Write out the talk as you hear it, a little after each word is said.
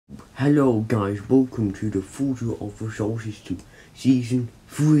Hello guys, welcome to the Future of the Solar System Season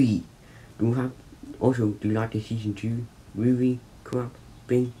 3. Do you like the Season 2 movie crap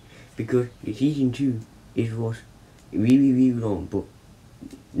thing? Because the Season 2 was really long, but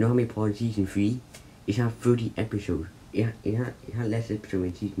you know how many parts Season 3? It had 30 episodes. It had less episodes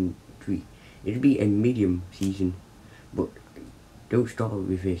in Season 3. It'll be a medium season, but don't start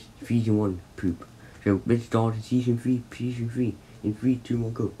with this Season 1 poop. So let's start Season 3. In 3, 2,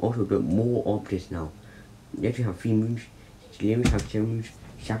 1, go. Also, there are more of this now. Neptune have 3 moons, Selenium have 7 moons,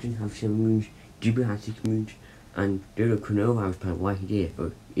 Saturn have 7 moons, Jupiter has 6 moons, and there's a coronavirus planet right here.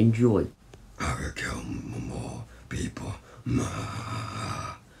 So enjoy. I will kill more people.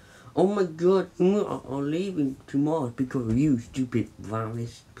 Oh my god, we are leaving to Mars because of you, stupid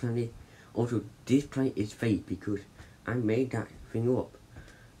virus planet. Also, this planet is fake because I made that thing up.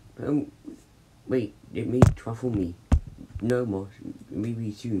 Wait, they made it for me. No more,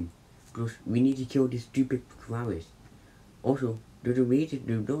 maybe soon. Plus, we need to kill this stupid virus. Also, the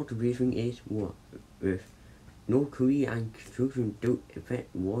reason is what? Earth. North Korea and construction don't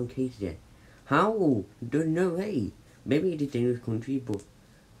affect one case yet. How? There's no way. Maybe it's a dangerous country, but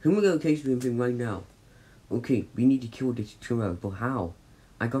who we got a case of him right now? Okay, we need to kill this virus, but how?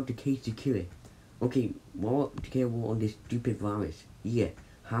 I got the case to kill it. Okay, what to kill war on this stupid virus? Yeah.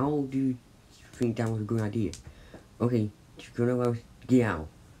 How do you think that was a good idea? Okay. Coronavirus, get out.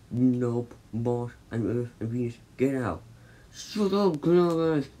 Nope, Mars and Earth and Venus, get out. Shut up,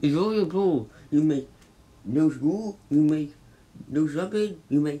 coronavirus. It's all your fault. You make no school, you make no shopping,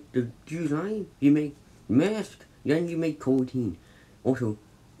 you make the design, you make mask, then you make quarantine. Also,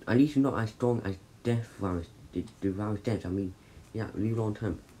 at least not as strong as death virus. The virus death, I mean, yeah, really long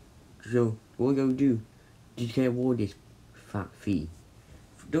time. So, what we're gonna do? Just get rid of this fat fee.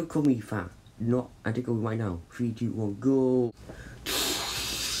 Don't call me fat. No, I take over right now. 3, 2, 1, go!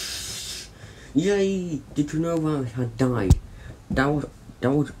 Yay! The coronavirus had died. That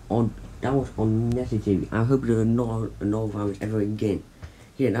was unnecessary. I hope there are not another virus ever again.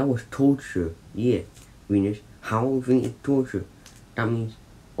 Yeah, that was torture. Yeah, Venus. How do you think it's torture? That means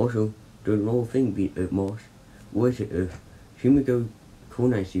also there's another thing being Earth, Mars. Where's the Earth? Should we go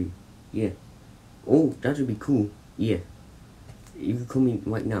colonize you? Yeah. Oh, that would be cool. Yeah. You can come in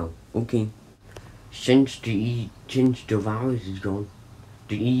right now. Okay. Since the virus is gone,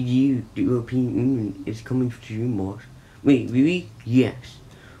 the EU, the European Union, is coming to Mars. Wait, really? Yes.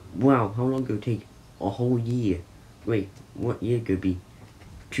 Wow, how long will it take? A whole year. Wait, what year could it be?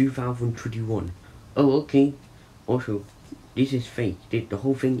 2021. Oh, okay. Also, this is fake. The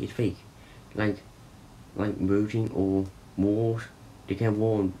whole thing is fake. Like merging or wars. They can't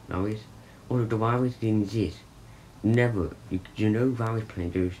war on virus. Also, the virus didn't exist. Never. You know virus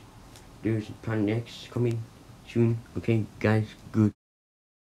planet. There's Planet X coming soon. Okay, guys, good.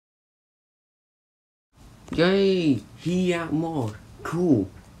 Yay! He at Mars. Cool.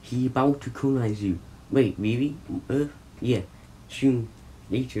 He about to colonize you. Wait, really? Earth? Yeah. Soon.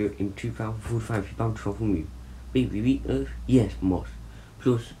 Later in 2045, he about to travel you. Wait, really? Earth? Yes, Mars.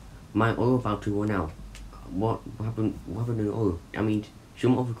 Plus, my oil about to run out. What happened? What happened to oil? I mean,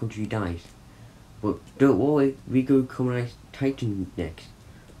 some other country dies. But don't worry, we go colonize Titan next.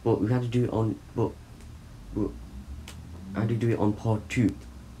 But we have to do it on, I have to do it on part 2.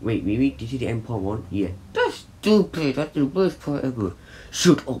 Wait, maybe this is the end part 1? Yeah. That's stupid, that's the worst part ever.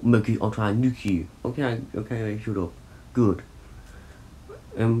 Shut up, Mickey, I'll try and nuke you. Okay, shut up. Good.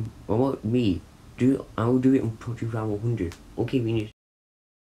 What about me? I will do it on part 2100. Okay, we need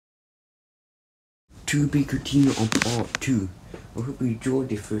to be continued on part 2. I hope you enjoyed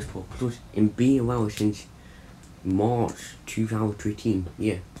the first part, plus in being around since March 2013,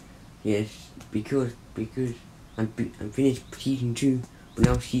 yeah. Yes, because I'm finished season 2, but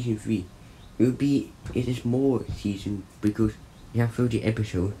now season 3. It is more season because you have 30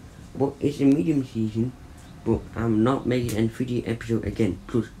 episodes, but it's a medium season, but I'm not making a 30 episode again.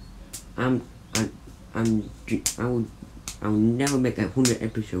 Plus, I will never make 100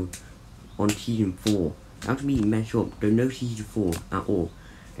 episodes on season 4. That would be messed up. There's no season 4 at all.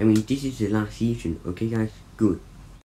 I mean, this is the last season. Okay, guys, good.